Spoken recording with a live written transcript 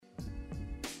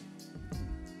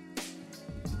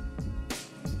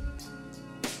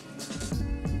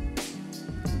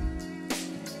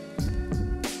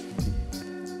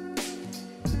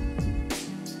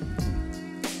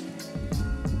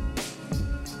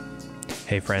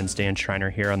Hey friends, Dan Schreiner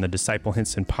here on the Disciple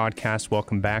Hinson podcast.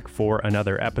 Welcome back for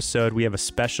another episode. We have a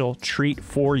special treat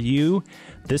for you.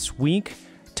 This week,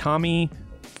 Tommy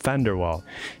Vanderwall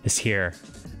is here.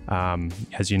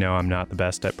 As you know, I'm not the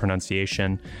best at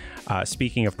pronunciation.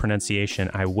 Speaking of pronunciation,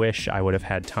 I wish I would have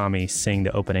had Tommy sing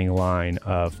the opening line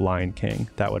of Lion King.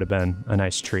 That would have been a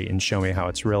nice treat and show me how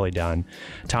it's really done.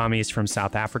 Tommy is from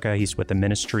South Africa. He's with a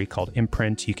ministry called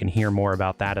Imprint. You can hear more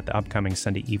about that at the upcoming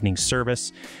Sunday evening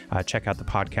service. Check out the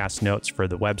podcast notes for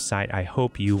the website. I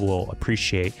hope you will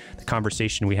appreciate the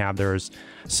conversation we have. There's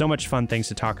so much fun things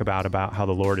to talk about how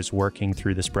the Lord is working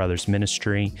through this brother's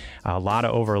ministry. A lot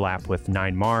of overlap with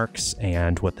Nine Marks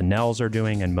and what the Nels are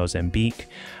doing in Mozambique.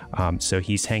 So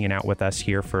he's hanging out with us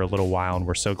here for a little while, and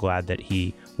we're so glad that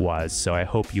he was. So I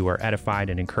hope you are edified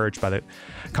and encouraged by the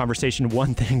conversation.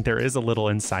 One thing, there is a little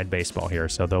inside baseball here,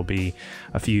 so there'll be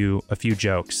a few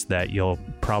jokes that you'll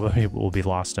probably will be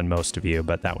lost on most of you,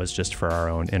 but that was just for our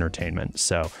own entertainment.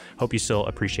 So hope you still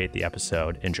appreciate the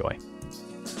episode. Enjoy.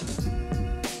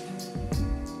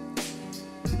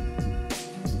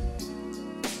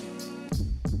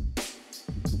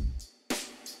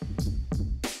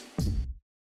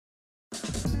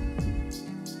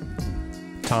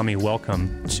 Tommy,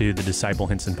 welcome to the Disciple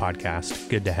Hinson podcast.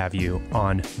 Good to have you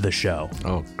on the show.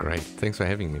 Oh, great. Thanks for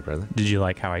having me, brother. Did you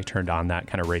like how I turned on that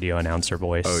kind of radio announcer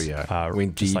voice? Oh, yeah.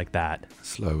 Went just deep, like that.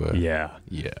 Slower. Yeah.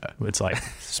 It's like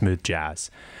smooth jazz.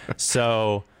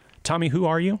 So, Tommy, who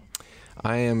are you?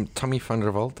 I am Tommy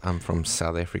Vanderwalt. I'm from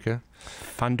South Africa.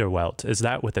 Vanderwalt. Is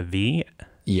that with a V?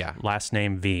 Yeah. Last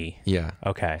name V? Yeah.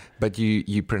 Okay. But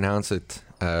you pronounce it,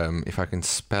 if I can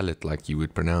spell it like you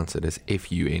would pronounce it, as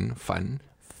F-U-N, fun.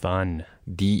 Fun.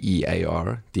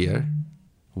 D-E-A-R, dear.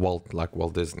 Walt, like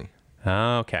Walt Disney.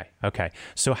 Okay.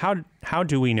 So how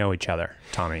do we know each other,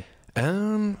 Tommy?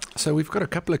 So we've got a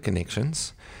couple of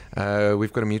connections.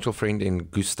 We've got a mutual friend in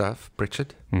Gustav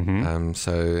Pritchard. Mm-hmm.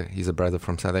 So he's a brother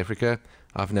from South Africa.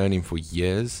 I've known him for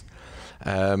years.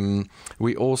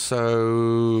 We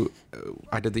also,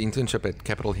 I did the internship at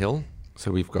Capitol Hill. So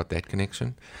we've got that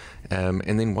connection.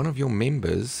 And then one of your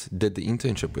members did the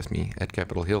internship with me at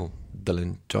Capitol Hill,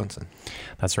 Dylan Johnson.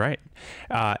 That's right.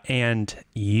 And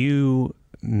you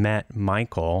met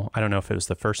Michael. I don't know if it was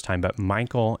the first time, but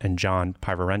Michael and John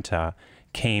Pivarenta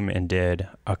came and did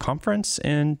a conference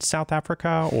in South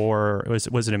Africa, or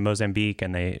was it in Mozambique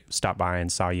and they stopped by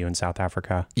and saw you in South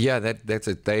Africa? Yeah, that's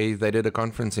it. They did a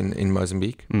conference in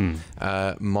Mozambique.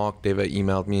 Mark Dever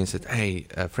emailed me and said, hey,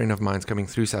 a friend of mine's coming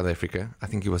through South Africa. I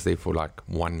think he was there for like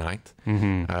one night.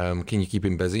 Can you keep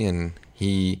him busy? And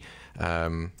he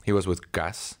was with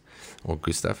Gus or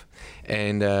Gustav,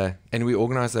 and we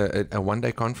organized a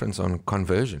one-day conference on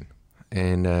conversion.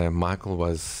 And Michael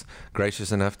was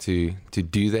gracious enough to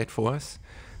do that for us.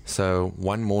 So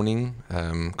one morning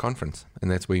conference,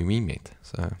 and that's where we met.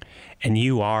 So, and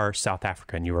you are South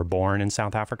African. You were born in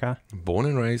South Africa? Born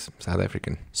and raised South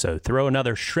African. So throw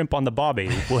another shrimp on the bobby.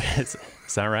 Is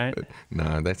that right?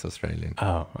 No, that's Australian.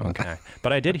 Oh, okay.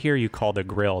 But I did hear you call the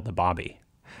grill the bobby.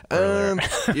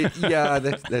 Yeah,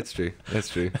 that's true. That's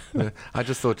true. I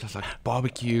just thought just like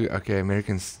barbecue. Okay,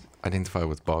 Americans identify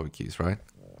with barbecues, right?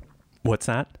 What's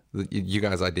that? You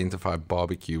guys identify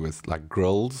barbecue with like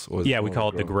grills? Or yeah, we call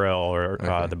it the grill or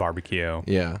the barbecue.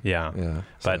 Yeah.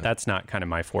 But that's not kind of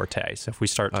my forte. So if we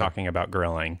start talking about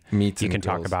grilling, you can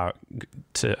talk about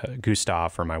to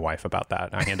Gustav or my wife about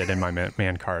that. I handed in my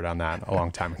man card on that a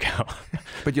long time ago.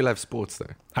 But you love sports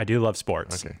though. I do love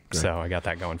sports. Okay, so I got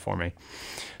that going for me.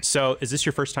 So is this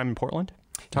your first time in Portland,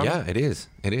 Tom? Yeah, it is.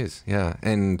 Yeah.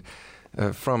 And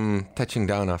from touching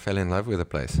down, I fell in love with the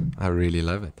place. I really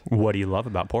love it. What do you love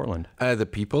about Portland? The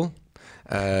people.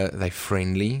 They're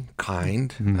friendly,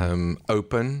 kind,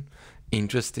 open,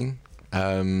 interesting.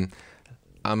 I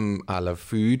love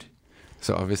food.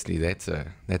 So obviously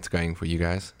that's going for you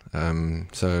guys.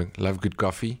 So love good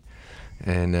coffee.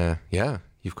 And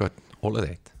you've got all of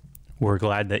that. We're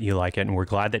glad that you like it, and we're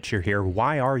glad that you're here.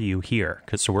 Why are you here?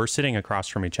 Because we're sitting across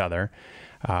from each other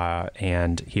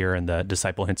and here in the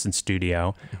Disciple Hinson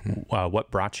studio. What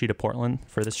brought you to Portland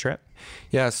for this trip?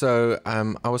 Yeah, so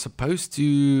I was supposed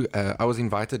to, I was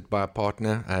invited by a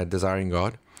partner, Desiring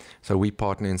God. So we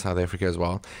partner in South Africa as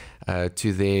well.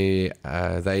 They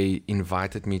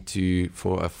invited me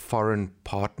for a foreign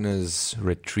partners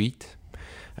retreat.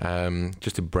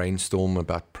 Just to brainstorm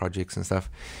about projects and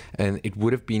stuff. And it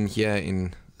would have been here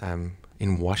in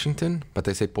Washington, but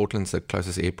they said Portland's the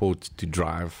closest airport to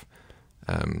drive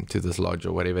to this lodge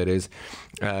or whatever it is.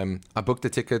 I booked the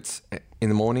tickets in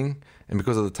the morning, and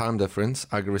because of the time difference,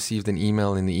 I received an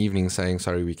email in the evening saying,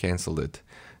 sorry, we cancelled it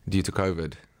due to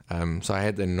COVID. So I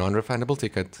had a non-refundable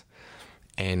ticket,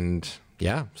 And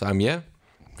yeah, so I'm here.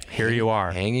 Here you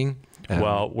are. Hanging.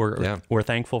 Well, we're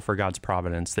thankful for God's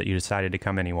providence that you decided to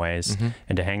come anyways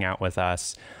and to hang out with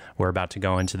us. We're about to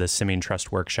go into the Simeon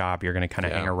Trust workshop. You're going to kind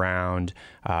of hang around,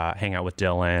 hang out with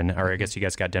Dylan, or I guess you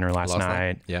guys got dinner last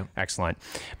night. Yeah. Excellent.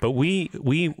 But we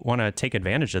want to take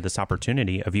advantage of this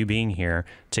opportunity of you being here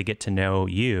to get to know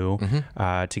you,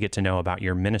 to get to know about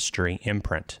your ministry,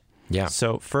 Imprint. Yeah.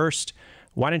 So first,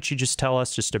 why don't you just tell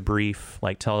us just a brief,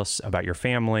 tell us about your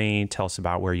family, tell us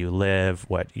about where you live,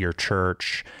 what your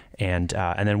church, and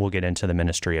then we'll get into the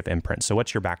ministry of Imprint. So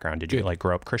what's your background? Did you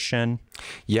grow up Christian?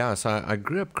 Yeah, so I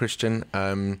grew up Christian,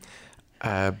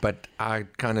 but I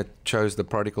kind of chose the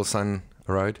prodigal son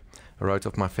road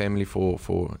of my family for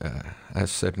a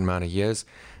certain amount of years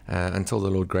until the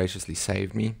Lord graciously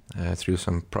saved me through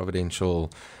some providential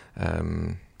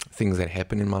things that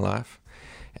happened in my life.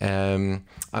 I'm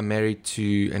married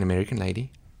to an American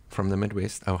lady from the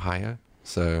Midwest, Ohio,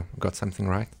 so got something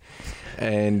right.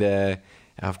 And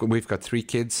we've got 3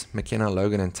 kids, McKenna,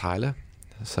 Logan, and Tyler.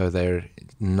 So they're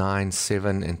 9,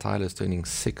 7, and Tyler's turning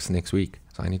 6 next week.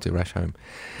 So I need to rush home.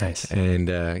 Nice. And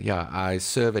I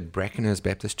serve at Brackenhurst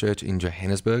Baptist Church in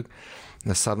Johannesburg, in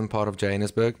the southern part of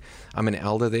Johannesburg. I'm an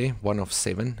elder there, one of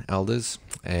 7 elders.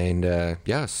 And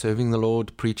serving the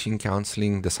Lord, preaching,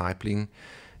 counseling, discipling.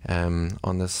 On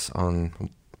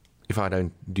if I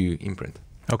don't do Imprint.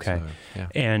 Okay. So, yeah.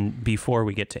 And before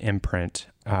we get to Imprint,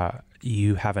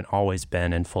 you haven't always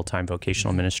been in full-time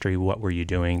vocational ministry. What were you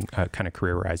doing kind of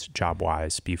career-wise,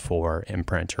 job-wise before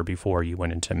Imprint, or before you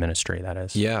went into ministry, that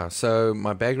is? Yeah. So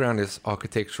my background is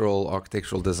architectural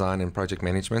design and project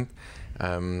management.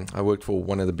 I worked for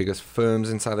one of the biggest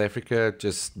firms in South Africa,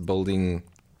 just building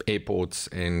airports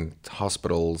and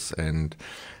hospitals and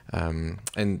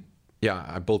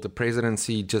I built a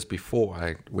presidency just before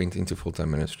I went into full-time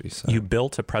ministry. So. You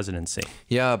built a presidency?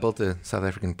 Yeah, I built a South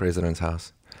African president's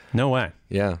house. No way.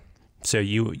 Yeah. So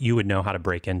you would know how to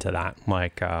break into that,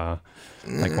 like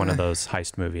one of those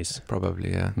heist movies?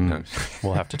 Probably, yeah. No.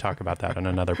 We'll have to talk about that on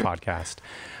another podcast.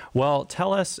 Well,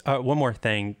 tell us one more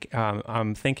thing.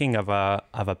 I'm thinking of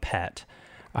a pet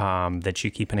that you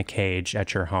keep in a cage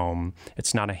at your home.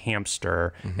 It's not a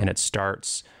hamster, and it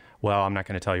starts... Well, I'm not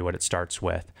going to tell you what it starts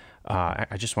with.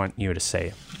 I just want you to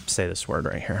say this word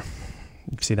right here.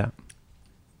 See that?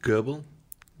 Gerbil?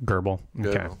 Gerbil.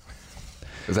 Okay. Gerbil.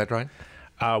 Is that right?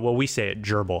 Well, we say it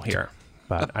gerbil here,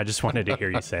 but I just wanted to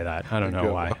hear you say that. I don't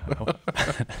know why.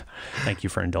 Thank you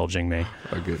for indulging me.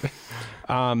 Oh,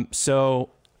 good.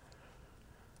 So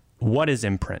what is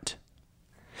Imprint?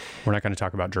 We're not going to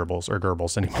talk about gerbils or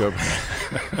gerbils anymore.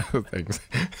 Thanks.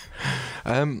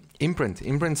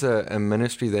 Imprint's a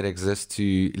ministry that exists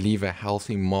to leave a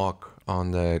healthy mark on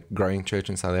the growing church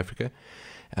in South Africa.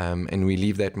 And we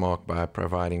leave that mark by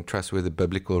providing trustworthy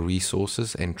biblical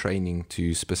resources and training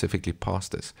to specifically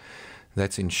pastors.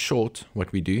 That's in short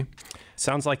what we do.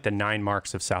 Sounds like the 9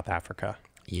 marks of South Africa.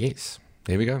 Yes.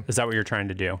 There we go. Is that what you're trying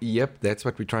to do? Yep, that's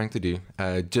what we're trying to do.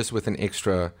 Just with an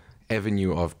extra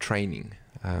avenue of training.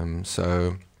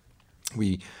 So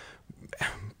we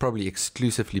probably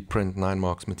exclusively print 9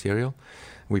 marks material.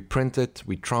 We print it,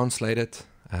 we translate it,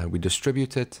 we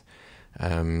distribute it,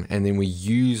 and then we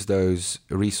use those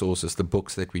resources, the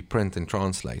books that we print and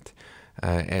translate,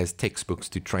 as textbooks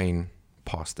to train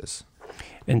pastors.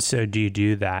 And so do you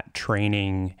do that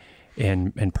training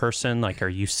in person? Like, are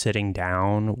you sitting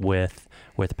down with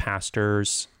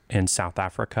pastors in South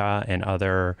Africa and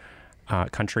other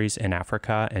countries in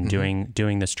Africa and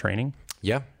doing this training?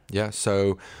 Yeah.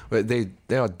 So there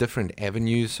are different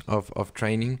avenues of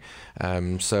training.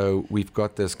 So we've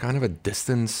got this kind of a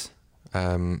distance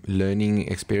learning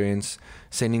experience,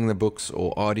 sending the books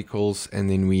or articles, and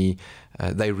then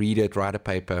they read it, write a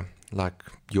paper, like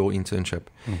your internship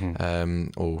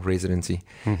or residency.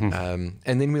 And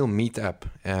then we'll meet up.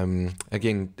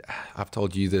 Again, I've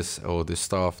told you this, or the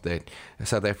staff, that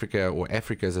South Africa or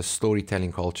Africa is a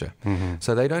storytelling culture.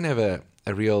 So they don't have a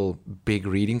real big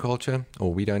reading culture,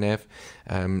 or we don't have.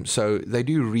 So they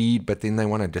do read, but then they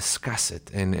want to discuss it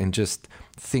and just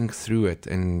think through it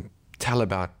and tell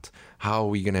about how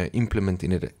we're going to implement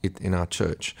it in our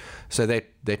church. So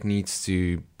that needs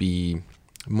to be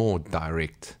more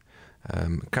direct.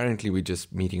 Currently, we're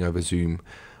just meeting over Zoom,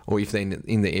 or if they're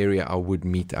in the area, I would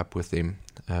meet up with them.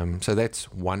 So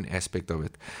that's one aspect of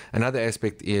it. Another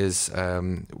aspect is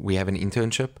we have an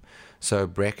internship. So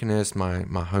Brackenhurst,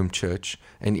 my home church,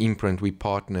 and Imprint, we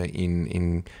partner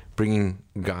in bringing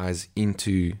guys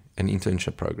into an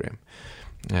internship program.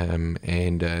 And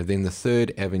then the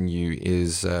third avenue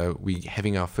is we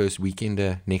having our first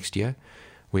weekender next year,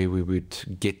 where we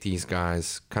would get these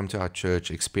guys come to our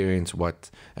church, experience what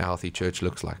a healthy church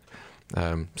looks like,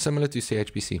 similar to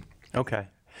CHBC. Okay.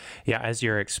 Yeah, as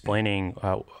you're explaining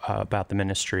about the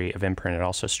ministry of Imprint, it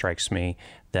also strikes me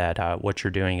that what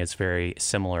you're doing is very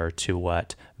similar to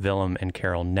what Willem and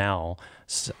Carol Nell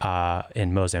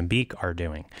in Mozambique are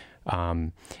doing.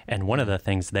 And one of the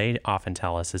things they often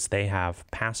tell us is they have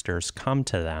pastors come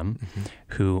to them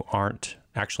who aren't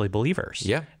actually believers.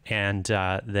 Yeah. And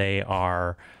they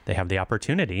have the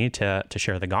opportunity to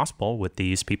share the gospel with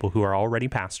these people who are already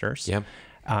pastors. Yeah.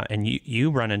 And you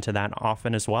run into that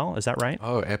often as well. Is that right?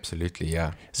 Oh, absolutely.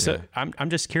 Yeah. So yeah. I'm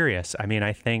just curious. I mean,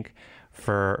 I think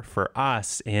for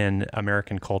us in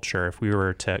American culture, if we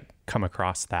were to come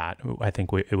across that, I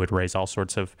think it would raise all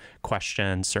sorts of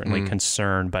questions, certainly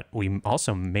concern, but we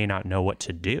also may not know what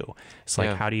to do. It's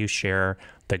like, how do you share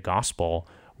the gospel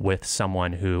with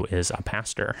someone who is a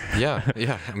pastor? Yeah.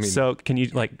 Yeah. I mean, so can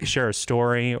you share a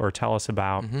story or tell us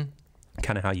about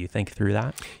kind of how you think through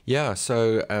that? Yeah.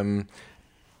 So,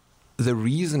 the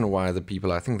reason why the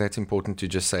people, I think that's important to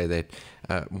just say that,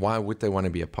 why would they want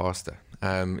to be a pastor?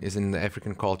 Is in the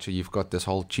African culture, you've got this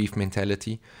whole chief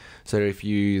mentality. So if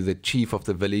you're the chief of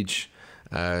the village,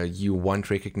 you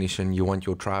want recognition, you want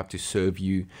your tribe to serve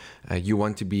you, you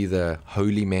want to be the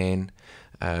holy man,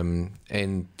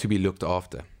 and to be looked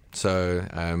after. So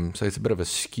it's a bit of a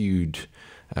skewed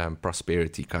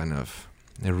prosperity kind of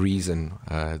a reason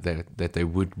that they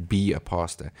would be a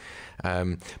pastor.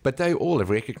 But they all have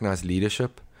recognized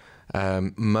leadership.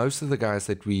 Most of the guys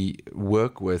that we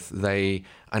work with, they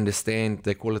understand,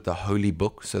 they call it the holy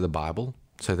book, so the Bible.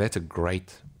 So that's a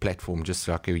great platform. Just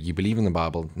like you believe in the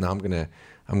Bible, now I'm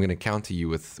gonna counter you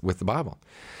with the Bible.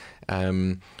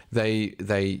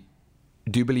 They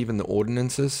do believe in the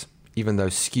ordinances, even though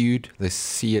skewed. They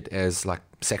see it as like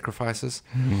sacrifices.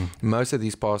 Most of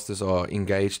these pastors are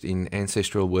engaged in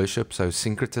ancestral worship, so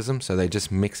syncretism. So they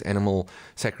just mix animal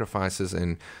sacrifices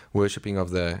and worshiping of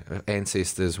the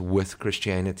ancestors with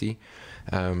Christianity.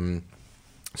 So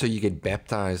you get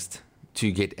baptized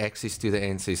to get access to the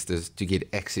ancestors, to get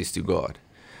access to God,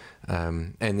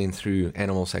 and then through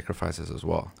animal sacrifices as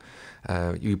well.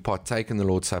 You partake in the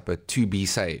Lord's Supper to be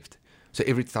saved. So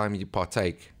every time you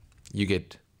partake, you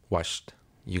get washed,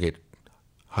 you get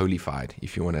holified,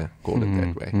 if you want to call it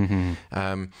that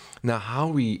way. Now, how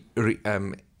we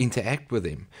interact with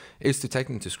them is to take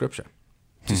them to Scripture,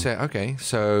 to say, okay,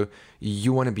 so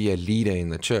you want to be a leader in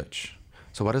the church.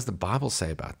 So what does the Bible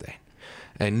say about that?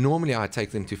 And normally I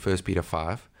take them to 1 Peter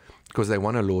 5 because they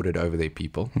want to lord it over their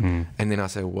people. And then I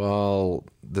say, well,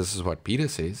 this is what Peter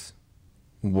says.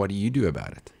 What do you do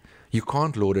about it? You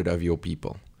can't lord it over your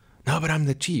people. No, but I'm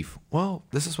the chief. Well,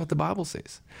 this is what the Bible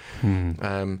says.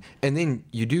 And then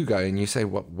you do go and you say,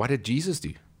 what did Jesus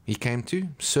do? He came to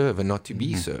serve and not to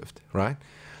be served, right?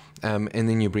 And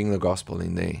then you bring the gospel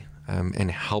in there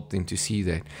and help them to see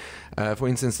that. For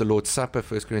instance, the Lord's Supper,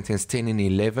 1 Corinthians 10 and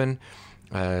 11,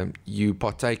 you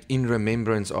partake in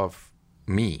remembrance of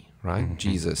me, right?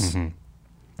 Jesus.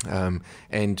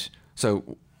 And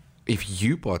so if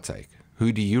you partake,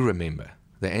 who do you remember?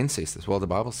 The ancestors. Well, the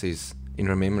Bible says in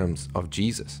remembrance of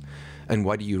Jesus. And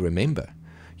what do you remember?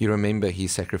 You remember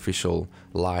his sacrificial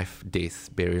life, death,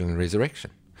 burial, and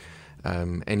resurrection.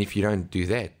 And if you don't do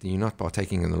that, then you're not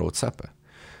partaking in the Lord's Supper.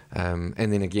 And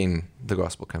then again, the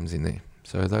gospel comes in there.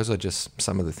 So those are just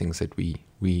some of the things that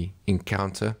we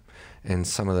encounter and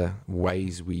some of the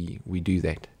ways we do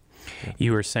that. Yeah.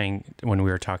 You were saying when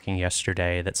we were talking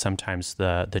yesterday that sometimes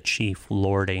the chief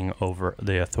lording over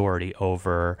the authority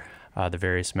over the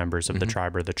various members of the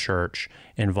tribe or the church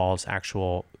involves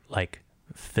actual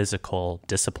physical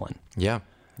discipline. Yeah.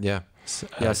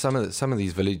 Some of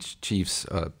these village chiefs,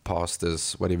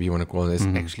 pastors, whatever you want to call them, is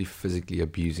actually physically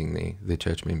abusing their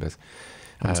church members.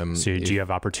 So do you have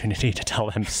opportunity to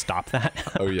tell them to stop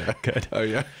that? Oh yeah, good. Oh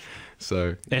yeah.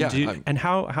 So and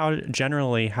how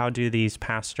generally how do these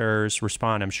pastors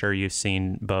respond? I'm sure you've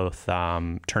seen both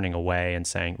turning away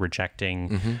and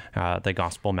rejecting the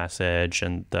gospel message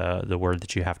and the word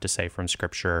that you have to say from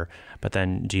Scripture. But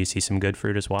then, do you see some good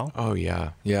fruit as well? Oh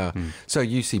yeah. So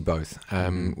you see both.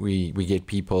 We get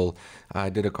people. I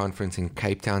did a conference in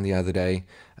Cape Town the other day,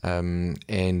 and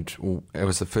it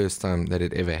was the first time that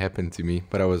it ever happened to me.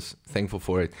 But I was thankful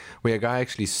for it. Where a guy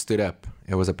actually stood up.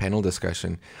 It was a panel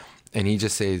discussion. And he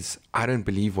just says, I don't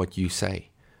believe what you say.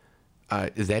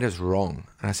 That is wrong.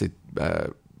 And I said,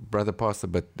 brother pastor,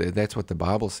 but that's what the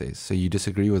Bible says. So you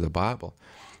disagree with the Bible.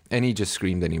 And he just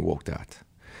screamed and he walked out.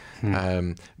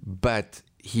 But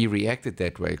he reacted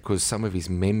that way because some of his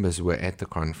members were at the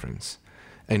conference.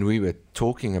 And we were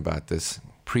talking about this,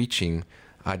 preaching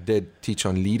I did teach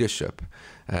on leadership,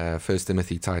 1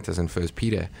 Timothy, Titus, and 1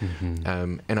 Peter.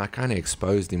 And I kind of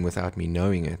exposed him without me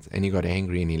knowing it. And he got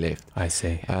angry and he left. I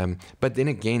see. But then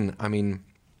again, I mean,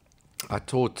 I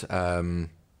taught, I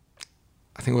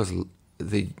think it was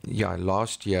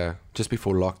last year, just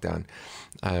before lockdown,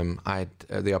 I had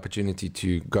the opportunity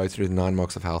to go through the 9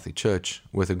 Marks of a Healthy Church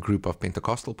with a group of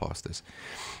Pentecostal pastors.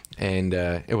 And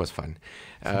it was fun.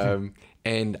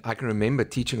 And I can remember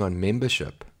teaching on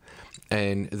membership.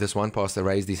 And this one pastor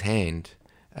raised his hand.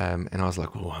 And I was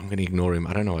like, oh, I'm going to ignore him.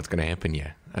 I don't know what's going to happen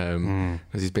here.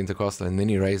 Because he's Pentecostal. And then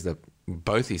he raised up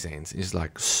both his hands. He's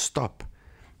like, stop.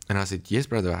 And I said, yes,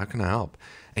 brother, how can I help?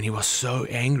 And he was so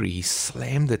angry. He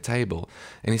slammed the table.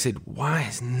 And he said, why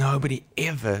has nobody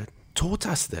ever taught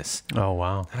us this? Oh,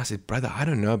 wow. And I said, brother, I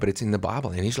don't know, but it's in the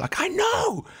Bible. And he's like, I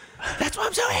know. That's why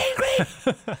I'm so angry.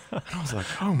 And I was like,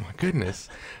 oh, my goodness.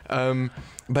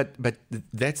 But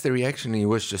that's the reaction. He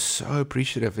was just so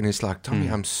appreciative. And he's like, Tommy,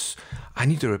 I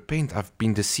need to repent. I've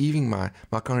been deceiving my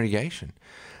congregation.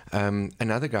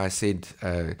 Another guy said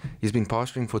he's been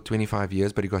pastoring for 25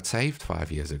 years, but he got saved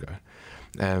 5 years ago.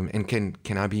 And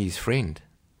can I be his friend?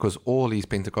 Because all his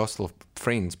Pentecostal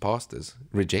friends, pastors,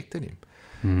 rejected him.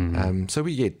 So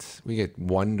we get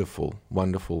wonderful,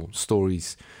 wonderful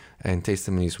stories and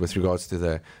testimonies with regards to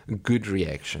the good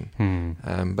reaction.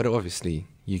 But obviously,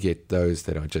 you get those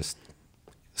that are just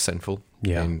sinful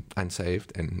and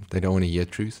unsaved, and they don't want to hear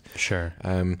truth. Sure.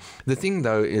 The thing,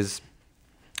 though, is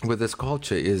with this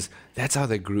culture is that's how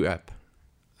they grew up.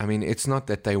 I mean, it's not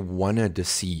that they want to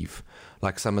deceive,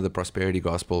 like some of the prosperity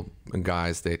gospel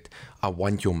guys that I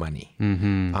want your money.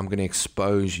 I'm going to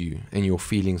expose you and your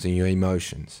feelings and your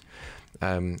emotions.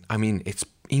 I mean, it's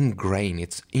ingrained.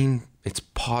 It's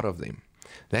part of them.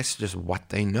 That's just what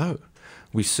they know.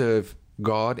 We serve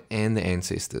God and the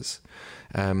ancestors.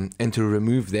 And to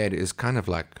remove that is kind of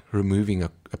like removing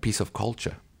a piece of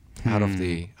culture out of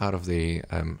the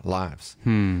lives.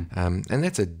 And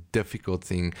that's a difficult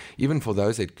thing, even for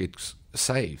those that get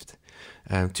saved,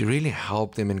 to really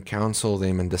help them and counsel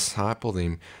them and disciple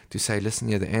them to say, listen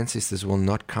here, the ancestors will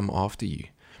not come after you.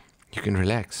 You can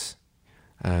relax.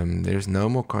 There's no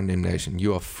more condemnation.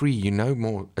 You are free. You're no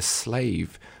more a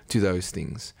slave to those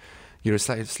things. You're a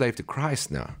slave to Christ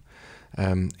now.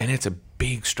 And it's a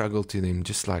big struggle to them,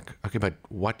 just like, okay, but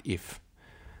what if?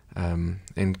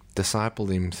 And disciple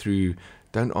them through,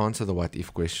 don't answer the what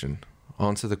if question.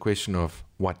 Answer the question of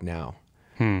what now?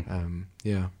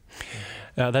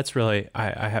 That's really,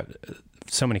 I have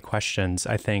so many questions.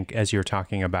 I think as you're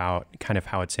talking about kind of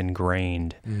how it's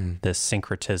ingrained, this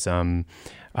syncretism,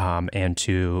 and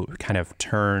to kind of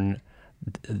turn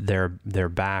their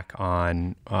back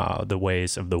on the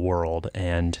ways of the world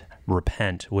and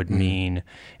repent would mean,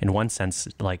 in one sense,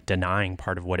 like denying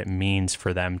part of what it means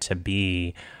for them to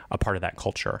be a part of that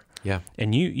culture. Yeah.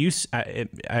 And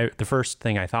the first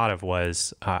thing I thought of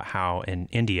was how in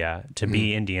India, to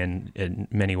be Indian in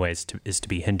many ways is to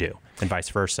be Hindu, and vice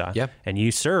versa. Yep. And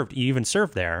you even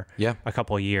served there a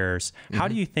couple of years. How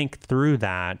do you think through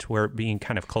that, where being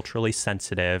kind of culturally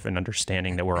sensitive and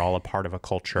understanding that we're all a part of a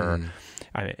culture,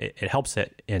 it helps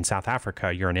it in South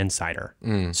Africa, you're an insider.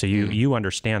 So you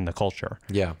understand the culture.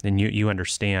 Yeah. And you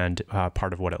understand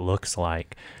part of what it looks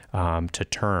like to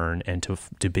turn and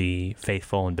to be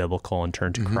faithful and biblical and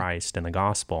turn to Christ and the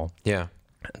gospel. Yeah.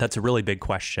 That's a really big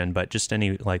question, but just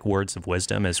any like words of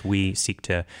wisdom as we seek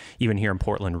to, even here in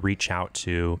Portland, reach out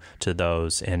to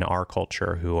those in our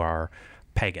culture who are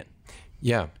pagan.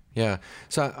 Yeah.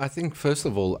 So I think, first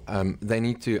of all, they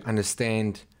need to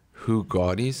understand who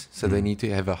God is. So they need to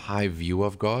have a high view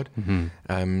of God.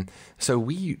 So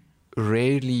we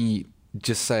rarely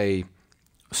just say,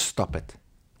 stop it.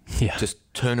 Yeah. Just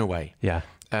turn away. Yeah.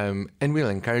 And we'll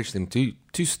encourage them to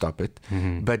stop it,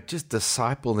 but just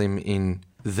disciple them in,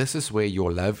 this is where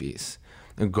your love is.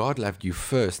 And God loved you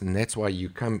first, and that's why you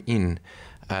come in,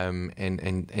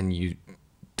 and you,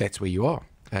 that's where you are.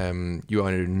 You are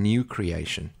a new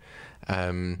creation.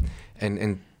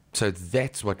 And so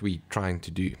that's what we're trying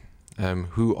to do.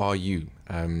 Who are you?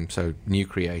 So new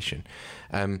creation.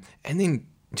 And then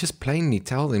just plainly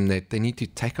tell them that they need to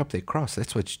take up their cross.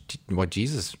 That's what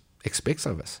Jesus expects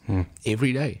of us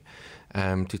every day,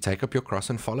 to take up your cross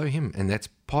and follow him. And that's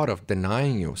part of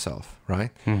denying yourself, right?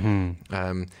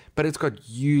 But it's got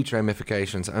huge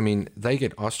ramifications. I mean, they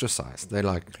get ostracized. They're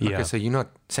like, okay, so you're not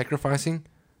sacrificing?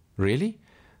 Really?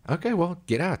 Okay, well,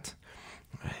 get out.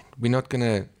 We're not going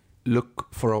to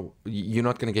you're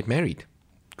not going to get married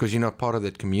because you're not part of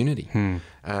that community,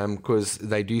 because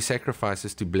they do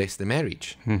sacrifices to bless the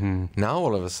marriage. Now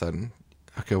all of a sudden,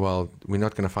 okay, well, we're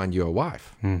not going to find you a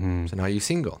wife, so now you're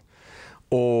single.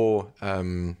 Or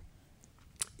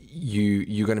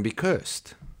you're going to be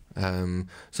cursed. So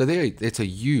it's a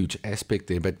huge aspect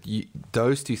there. But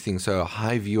those two things, so a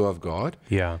high view of God,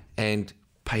 and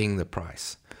paying the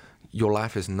price. Your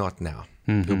life is not now.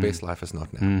 Your best life is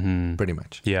not now, pretty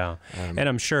much. Yeah. And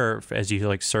I'm sure as you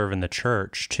like serve in the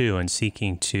church too, and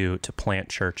seeking to plant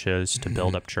churches, to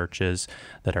build up churches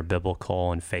that are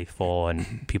biblical and faithful,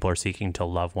 and people are seeking to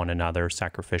love one another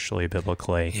sacrificially,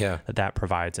 biblically, that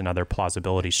provides another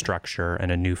plausibility structure and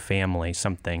a new family,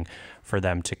 something for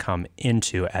them to come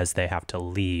into as they have to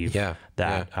leave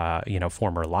that,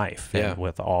 former life and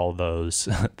with all those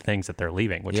things that they're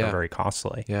leaving, which are very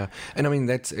costly. Yeah. And I mean,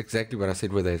 that's exactly what I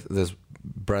said with this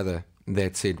brother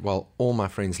that said, well, all my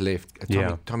friends left.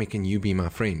 Tommy, can you be my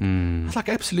friend? I was like,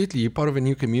 absolutely. You're part of a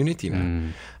new community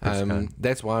now.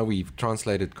 That's why we've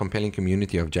translated Compelling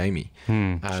Community of Jamie.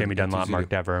 Jamie Dunlop, Mark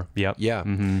Dever. Yep. Yeah.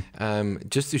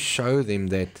 Just to show them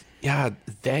that,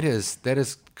 that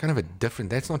is kind of a different,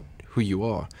 that's not who you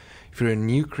are. If you're a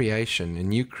new creation, a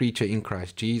new creature in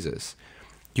Christ Jesus,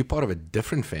 you're part of a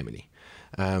different family.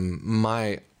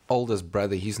 My oldest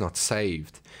brother, he's not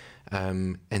saved.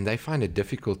 And they find it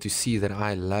difficult to see that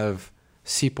I love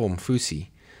Sipho Mfusi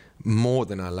more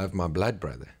than I love my blood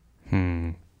brother.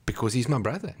 Because he's my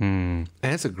brother. And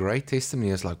it's a great testimony.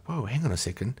 It's like, whoa, hang on a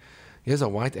second. Here's a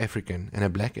white African and a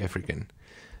black African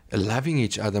loving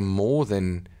each other more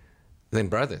than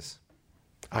brothers.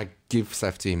 I give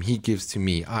stuff to him. He gives to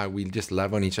me. We just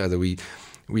love on each other. We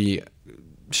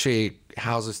share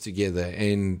houses together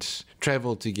and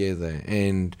travel together.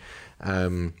 And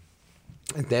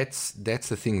that's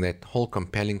the thing, that whole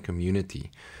compelling community,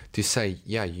 to say,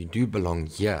 you do belong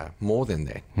here more than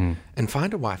that. And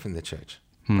find a wife in the church.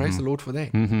 Praise the Lord for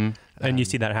that. And you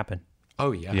see that happen.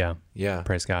 Oh, yeah. Yeah.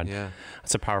 Praise God. Yeah.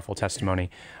 That's a powerful testimony.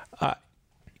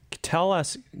 Tell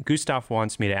us, Gustav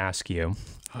wants me to ask you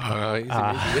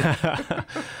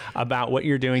about what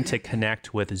you're doing to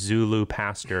connect with Zulu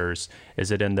pastors.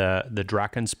 Is it in the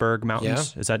Drakensberg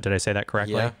Mountains? Did I say that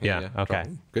correctly? Yeah. Okay.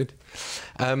 Good.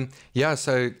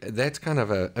 So that's kind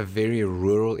of a very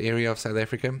rural area of South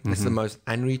Africa. It's the most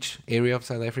unreached area of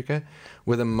South Africa,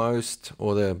 with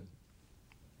the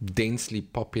densely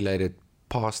populated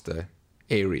pastor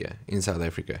area in South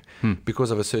Africa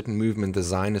because of a certain movement, the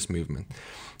Zionist movement.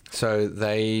 So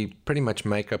they pretty much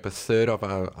make up a third of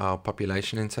our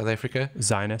population in South Africa.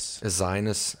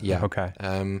 Zionists, yeah. Okay.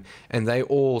 And they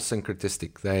all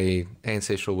syncretistic. They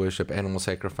ancestral worship, animal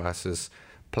sacrifices,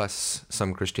 plus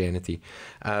some Christianity.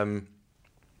 And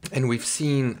we've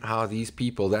seen how these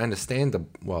people, they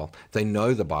they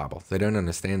know the Bible. They don't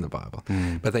understand the Bible,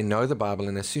 but they know the Bible.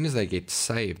 And as soon as they get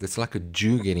saved, it's like a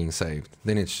Jew getting saved.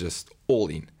 Then it's just all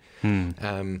in.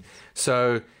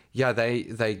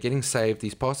 They're getting saved.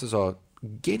 These pastors are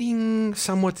getting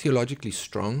somewhat theologically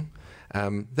strong.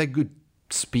 They're good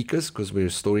speakers because we're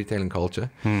a storytelling culture.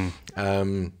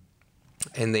 And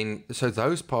then, so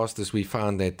those pastors, we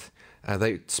found that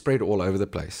they spread all over the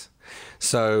place.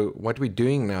 So what we're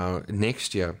doing now,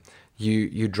 next year,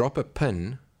 you drop a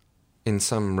pin in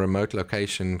some remote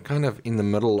location, kind of in the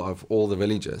middle of all the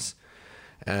villages.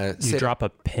 You drop a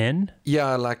pin?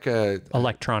 Yeah, like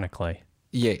electronically.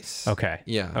 Yes. Okay.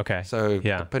 Yeah. Okay. So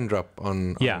a pin drop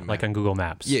on like on Google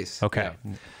Maps. Yes. Okay.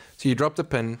 Yeah. So you drop the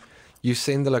pin, you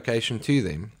send the location to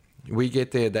them. We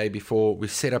get there a day before, we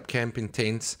set up camp in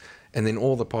tents, and then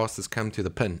all the pastors come to the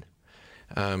pin.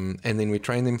 And then we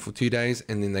train them for 2 days,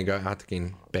 and then they go out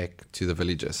again back to the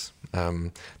villages,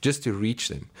 just to reach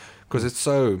them. Because it's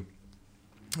so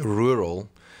rural,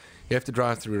 you have to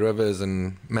drive through rivers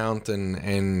and mountain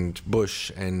and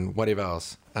bush and whatever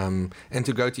else. And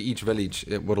to go to each village,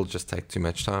 it'll just take too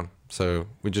much time. So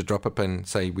we just drop a pin,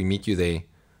 say we meet you there,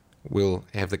 we'll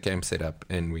have the camp set up,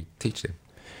 and we teach them.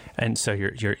 And so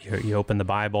you open the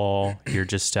Bible, you're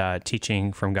just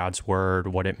teaching from God's Word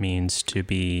what it means to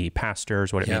be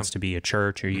pastors, what it means to be a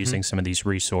church. You're using some of these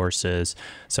resources,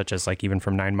 such as like even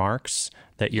from 9 Marks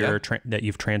that that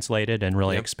you've translated and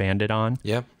really expanded on.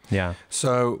 Yeah.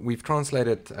 So we've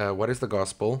translated what is the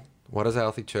gospel, what is a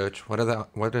healthy church, what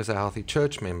is a healthy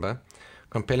church member,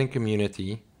 compelling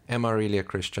community, am I really a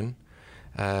Christian?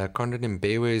 Conrad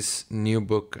Mbewe's new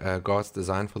book, God's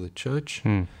Design for the Church.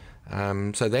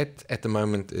 So that at the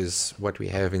moment is what we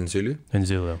have in Zulu.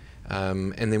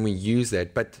 And then we use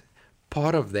that. But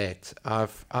part of that,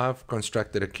 I've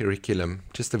constructed a curriculum,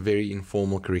 just a very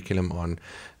informal curriculum on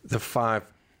the 5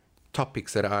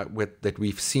 topics that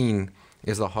we've seen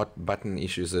is the hot button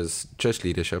issues as church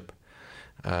leadership,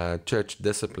 church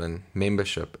discipline,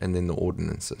 membership, and then the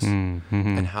ordinances,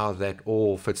 and how that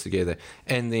all fits together.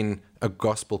 And then a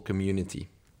gospel community.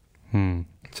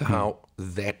 So how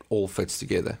that all fits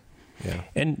together. Yeah.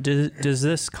 And does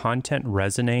this content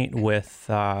resonate with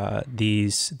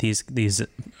these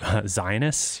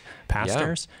Zionist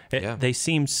pastors? They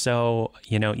seem so,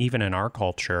 even in our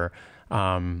culture,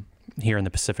 here in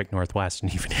the Pacific Northwest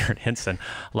and even here in Hinson,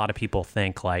 a lot of people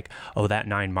think like, oh, that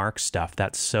 9 Marks stuff,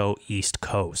 that's so East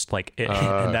Coast. Like,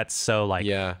 and that's so like,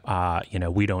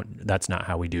 that's not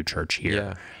how we do church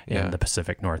here in the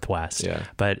Pacific Northwest. Yeah.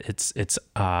 But it's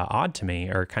odd to me,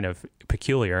 or kind of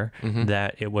peculiar,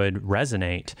 that it would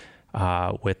resonate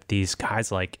with these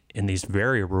guys like in these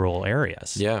very rural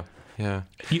areas. Yeah. Yeah.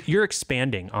 You're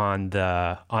expanding on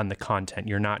the content.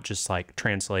 You're not just like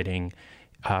translating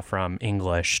from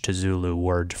English to Zulu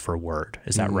word for word.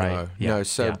 Is that right? No.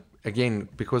 So again,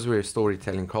 because we're a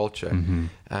storytelling culture,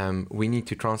 we need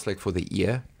to translate for the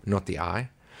ear, not the eye.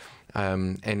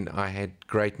 And I had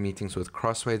great meetings with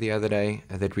Crossway the other day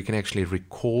that we can actually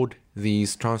record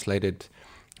these translated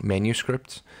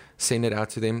manuscripts, send it out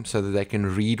to them so that they can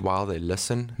read while they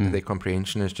listen. Their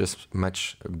comprehension is just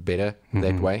much better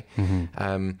that way.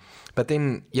 But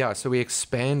then, so we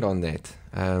expand on that.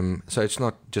 So it's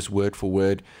not just word for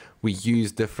word. We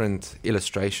use different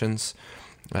illustrations,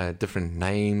 different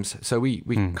names. So we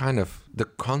kind of, the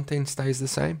content stays the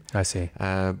same. I see.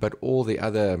 But all the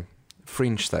other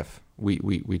fringe stuff,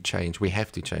 we change. We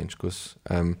have to change because,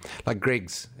 like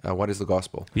Greg's, What is the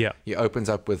Gospel? Yeah. He opens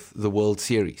up with the World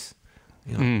Series.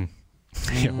 What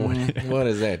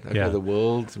is that? Okay, the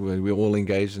world, we're all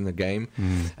engaged in the game.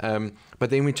 But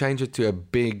then we change it to a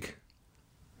big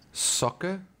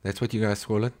soccer. That's what you guys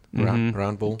call it?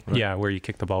 Round ball? Right? Yeah, where you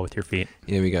kick the ball with your feet.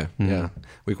 There we go. Yeah.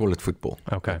 We call it football.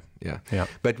 Okay. Yeah.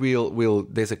 But we'll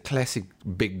there's a classic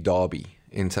big derby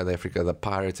in South Africa, the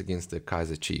Pirates against the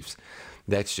Kaizer Chiefs.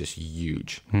 That's just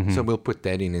huge. So we'll put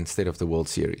that in instead of the World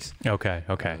Series. Okay.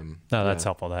 No, that's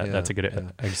helpful. That's a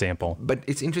good example. But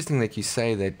it's interesting that you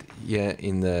say that,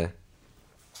 in the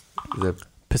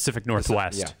Pacific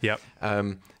Northwest. Yep.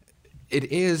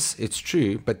 It's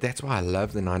true, but that's why I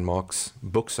love the 9 Marks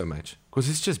book so much, because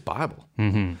it's just Bible.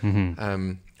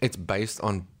 It's based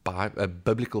on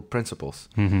biblical principles.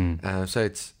 So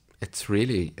it's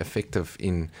really effective.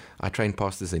 I trained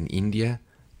pastors in India.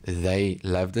 They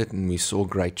loved it, and we saw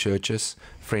great churches.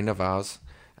 Friend of ours,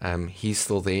 he's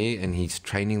still there, and he's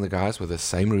training the guys with the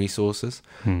same resources.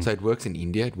 So it works in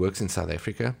India, it works in South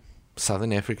Africa,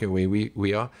 Southern Africa, where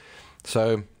we are.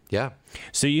 So, yeah.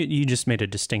 So you just made a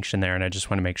distinction there, and I just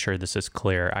want to make sure this is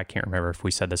clear. I can't remember if we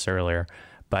said this earlier,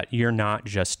 but you're not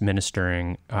just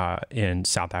ministering in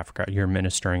South Africa. You're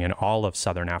ministering in all of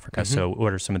Southern Africa. So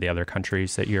what are some of the other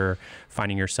countries that you're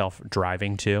finding yourself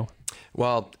driving to?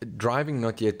 Well, driving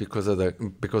not yet because of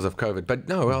COVID, but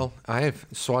no. Well, I have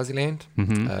Swaziland,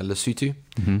 Lesotho,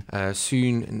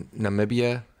 soon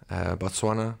Namibia,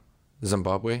 Botswana,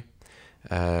 Zimbabwe,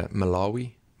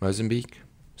 Malawi, Mozambique.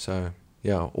 So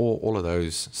all of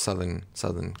those southern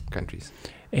countries.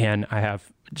 And I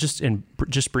have just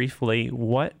briefly,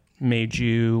 what made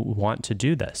you want to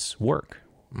do this work?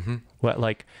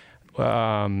 What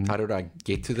how did I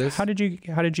get to this? How did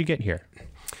you get here?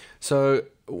 So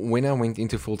when I went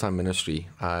into full-time ministry,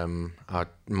 our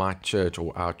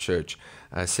church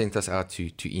sent us out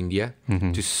to India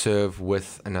to serve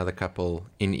with another couple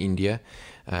in India.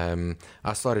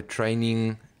 I started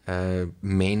training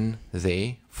men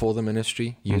there for the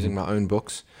ministry using my own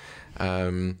books.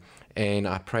 And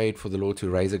I prayed for the Lord to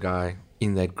raise a guy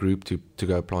in that group to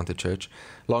go plant a church.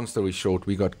 Long story short,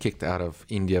 we got kicked out of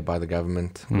India by the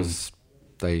government because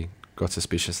they got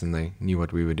suspicious and they knew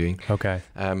what we were doing. Okay.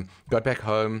 Got back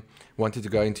home, wanted to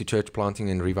go into church planting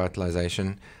and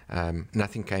revitalization.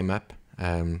 Nothing came up.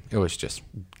 It was just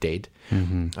dead.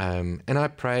 And I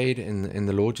prayed, and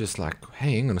the Lord just like,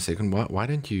 hey, hang on a second. Why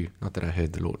don't you, not that I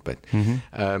heard the Lord, but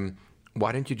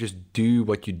why don't you just do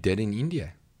what you did in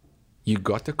India? You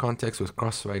got the context with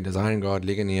Crossway, Desiring God,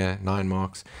 Ligonier, 9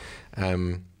 Marks.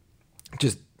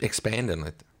 Just expand on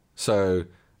it. So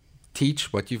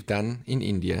teach what you've done in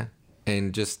India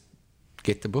and just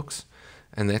get the books.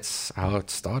 And that's how it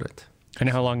started. And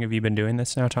how long have you been doing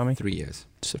this now, Tommy? 3 years.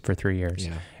 For 3 years.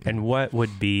 Yeah. And what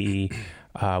would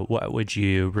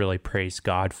you really praise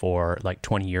God for, like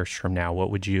 20 years from now? What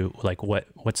would you like?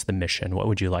 What's the mission? What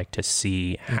would you like to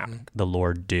see the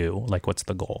Lord do? Like, what's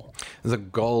the goal? The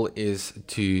goal is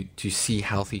to see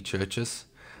healthy churches.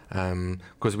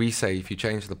 Because we say if you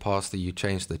change the pastor, you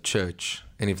change the church.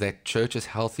 And if that church is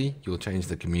healthy, you'll change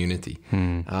the community.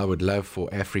 I would love for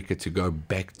Africa to go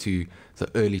back to the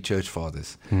early church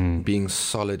fathers, being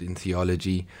solid in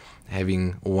theology,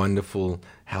 having wonderful,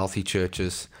 healthy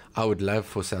churches. I would love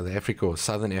for South Africa or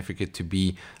Southern Africa to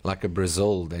be like a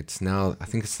Brazil that's now, I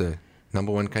think it's the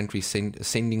number one country,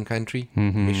 sending country,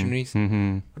 missionaries.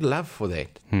 Would love for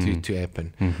that to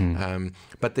happen.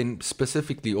 But then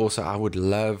specifically also, I would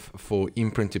love for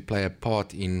Imprint to play a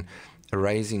part in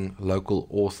raising local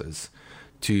authors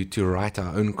to write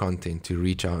our own content, to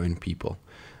reach our own people.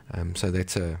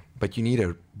 So but you need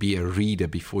to be a reader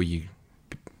before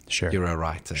you're a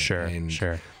writer.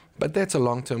 Sure. But that's a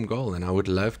long-term goal, and I would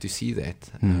love to see that,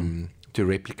 to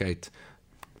replicate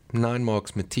 9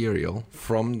 Marks material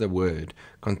from the Word,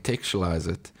 contextualize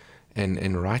it,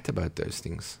 and write about those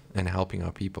things and helping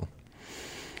our people.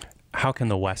 How can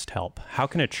the West help? How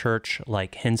can a church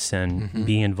like Hinson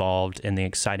be involved in the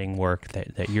exciting work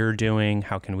that you're doing?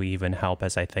 How can we even help,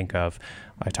 as I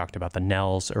talked about the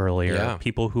Nels earlier,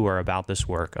 people who are about this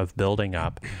work of building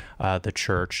up the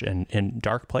church in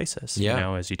dark places,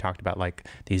 as you talked about, like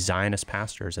these Zionist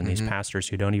pastors and these pastors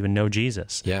who don't even know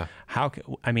Jesus. Yeah.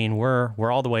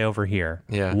 We're all the way over here.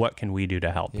 Yeah. What can we do to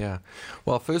help? Yeah.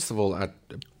 Well, first of all,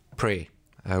 pray.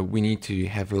 We need to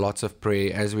have lots of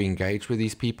prayer as we engage with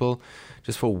these people,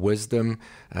 just for wisdom,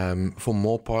 for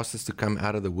more pastors to come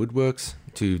out of the woodworks,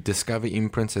 to discover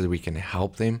Imprint so that we can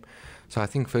help them. So I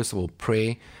think, first of all,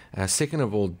 pray. Second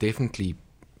of all, definitely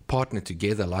partner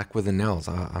together, like with the Nels.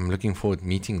 I'm looking forward to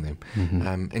meeting them,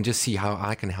 and just see how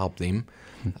I can help them,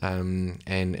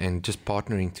 and just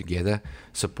partnering together,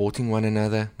 supporting one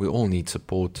another. We all need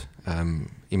support,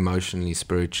 emotionally,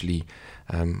 spiritually.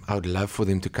 I would love for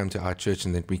them to come to our church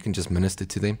and that we can just minister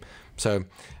to them. So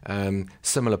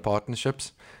similar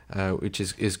partnerships, which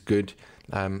is good.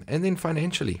 And then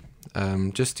financially,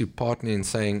 just to partner in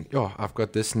saying, I've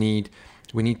got this need.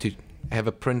 We need to have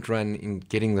a print run in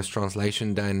getting this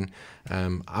translation done.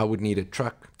 I would need a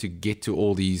truck to get to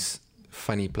all these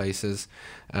funny places.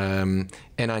 And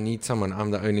I need someone.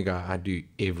 I'm the only guy. I do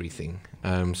everything.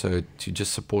 So to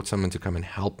just support someone to come and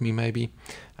help me, maybe.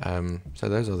 So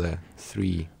those are the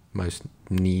 3 most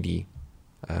needy.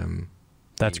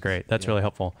 That's great. That's really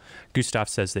helpful. Gustav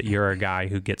says that you're a guy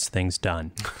who gets things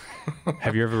done.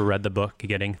 Have you ever read the book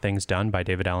Getting Things Done by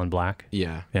David Allen Black?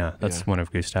 Yeah. Yeah, that's one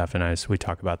of Gustav and I's. We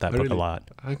talk about that book a lot.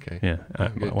 Okay. Yeah.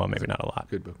 Well, maybe not a lot.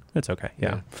 Good book. It's okay.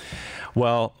 Yeah.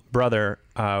 Well, brother,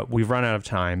 we've run out of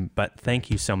time, but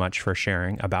thank you so much for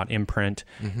sharing about Imprint.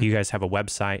 You guys have a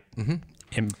website.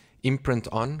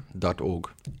 Imprinton.org.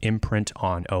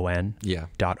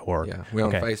 Imprinton.org. Yeah. We're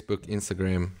on Facebook,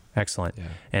 Instagram. Excellent. Yeah.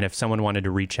 And if someone wanted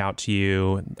to reach out to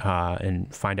you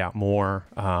and find out more,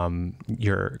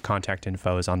 your contact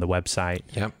info is on the website.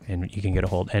 Yep. And you can get a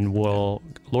hold. And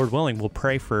Lord willing, we'll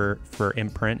pray for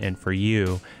Imprint and for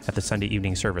you at the Sunday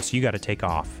evening service. You got to take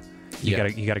off. You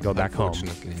got to go back home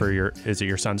for is it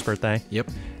your son's birthday? Yep.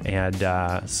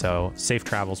 And so safe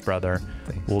travels, brother.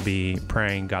 Thanks. We'll be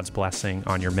praying God's blessing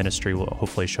on your ministry. We'll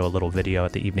hopefully show a little video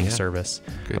at the evening service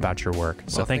about your work.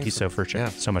 So thank you so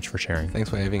much for sharing. Thanks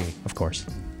for having me. Of course.